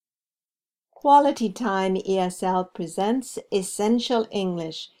Quality Time ESL presents Essential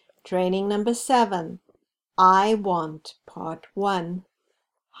English, Training Number 7, I Want, Part 1.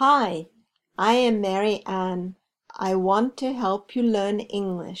 Hi, I am Mary Ann. I want to help you learn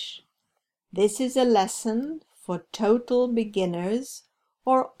English. This is a lesson for total beginners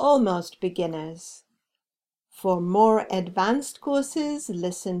or almost beginners. For more advanced courses,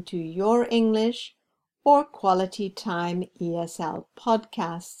 listen to Your English or Quality Time ESL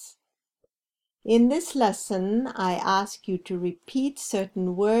podcasts. In this lesson, I ask you to repeat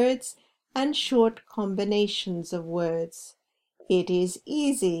certain words and short combinations of words. It is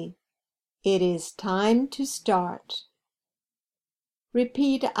easy. It is time to start.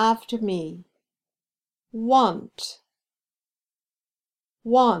 Repeat after me. Want,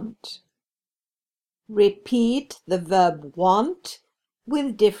 want. Repeat the verb want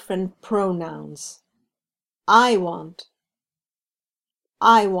with different pronouns. I want,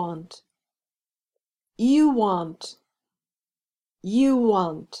 I want. You want, you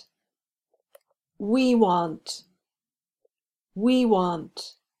want. We want, we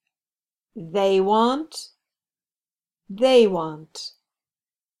want. They want, they want.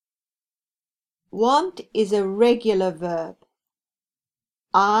 Want is a regular verb.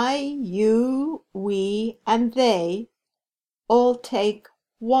 I, you, we, and they all take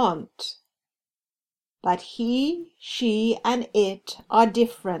want. But he, she, and it are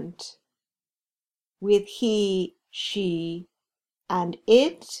different. With he, she, and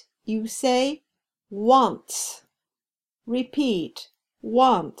it, you say wants. Repeat,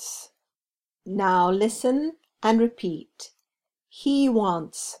 wants. Now listen and repeat. He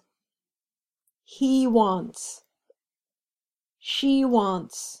wants. He wants. She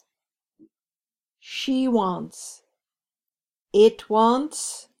wants. She wants. It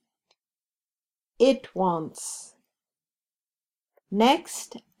wants. It wants.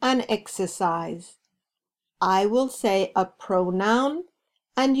 Next, an exercise. I will say a pronoun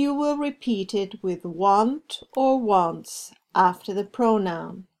and you will repeat it with want or wants after the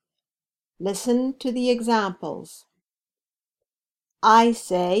pronoun. Listen to the examples. I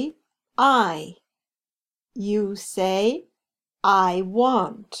say I. You say I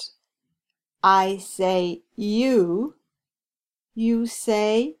want. I say you. You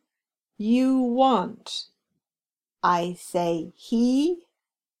say you want. I say he.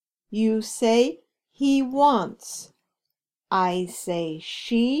 You say he wants. I say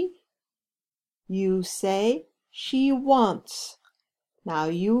she. You say she wants. Now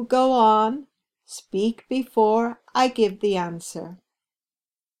you go on. Speak before I give the answer.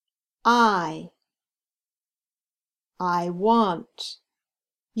 I want.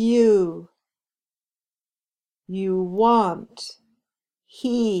 You want.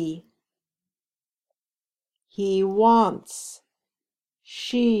 He wants.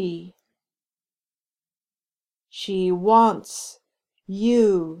 She wants.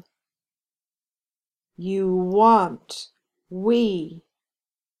 You want. We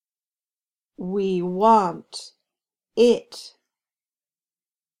want. It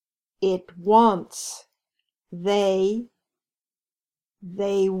wants. They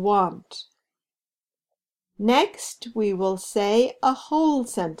want. Next, we will say a whole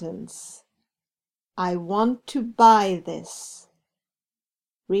sentence. I want to buy this.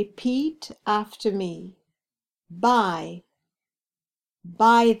 Repeat after me. Buy.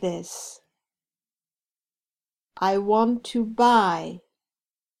 Buy this. I want to buy.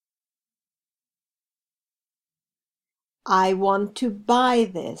 I want to buy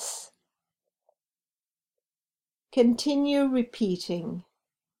this. Continue repeating.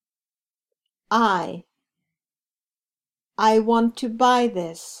 I want to buy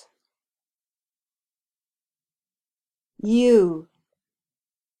this. You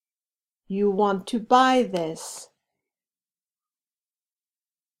want to buy this.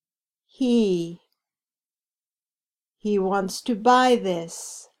 He wants to buy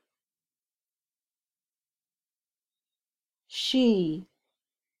this. She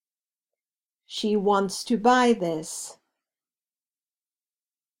wants to buy this.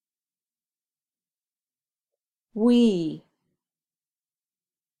 We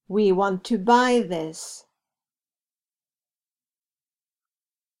want to buy this.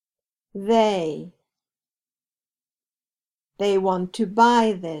 They want to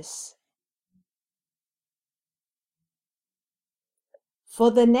buy this.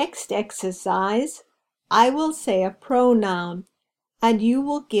 For the next exercise, I will say a pronoun and you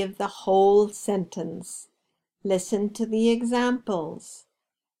will give the whole sentence. Listen to the examples.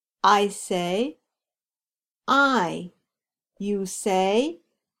 I say I. You say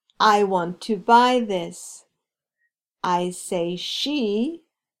I want to buy this. I say she.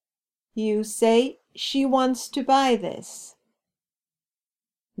 You say, she wants to buy this.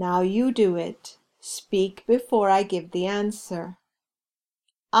 Now you do it. Speak before I give the answer.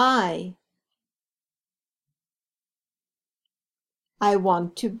 I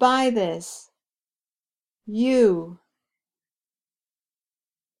want to buy this. You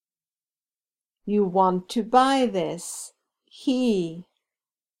want to buy this. He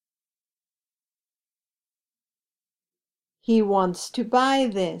wants to buy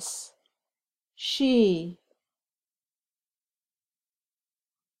this. She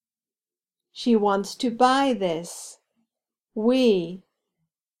wants to buy this. We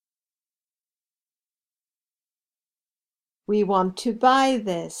want to buy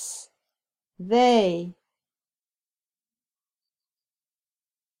this. They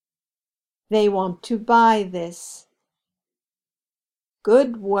want to buy this.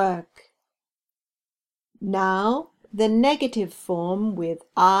 Good work. Now the negative form with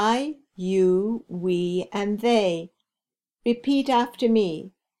I, you, we, and they. Repeat after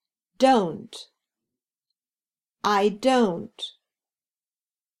me. Don't. I don't.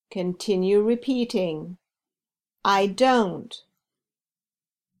 Continue repeating. I don't.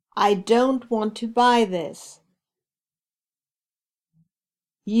 I don't want to buy this.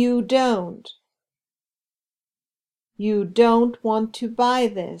 You don't. You don't want to buy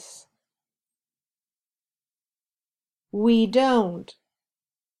this. We don't.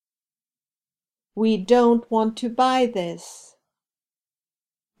 We don't want to buy this.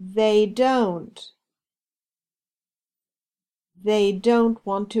 They don't. They don't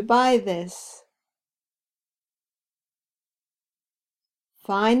want to buy this.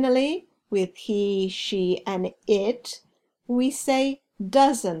 Finally, with he, she, and it, we say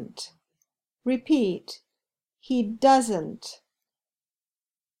doesn't. Repeat. He doesn't.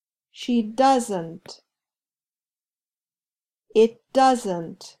 She doesn't. It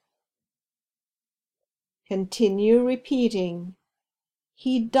doesn't. Continue repeating.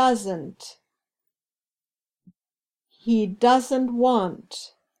 He doesn't. He doesn't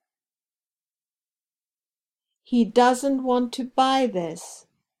want. He doesn't want to buy this.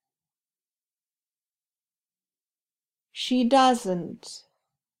 She doesn't.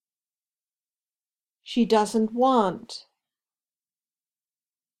 She doesn't want.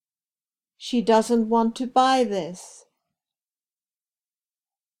 She doesn't want to buy this.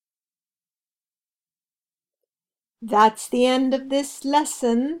 That's the end of this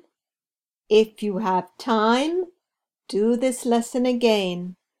lesson. If you have time, do this lesson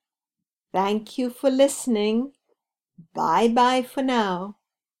again. Thank you for listening. Bye-bye for now.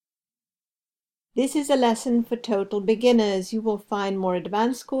 This is a lesson for total beginners. You will find more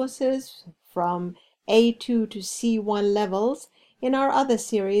advanced courses from A2 to C1 levels in our other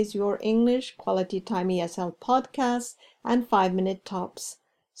series, Your English Quality Time ESL Podcast and 5-Minute Tops.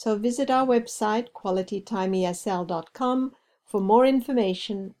 So visit our website, qualitytimeesl.com, for more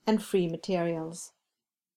information and free materials.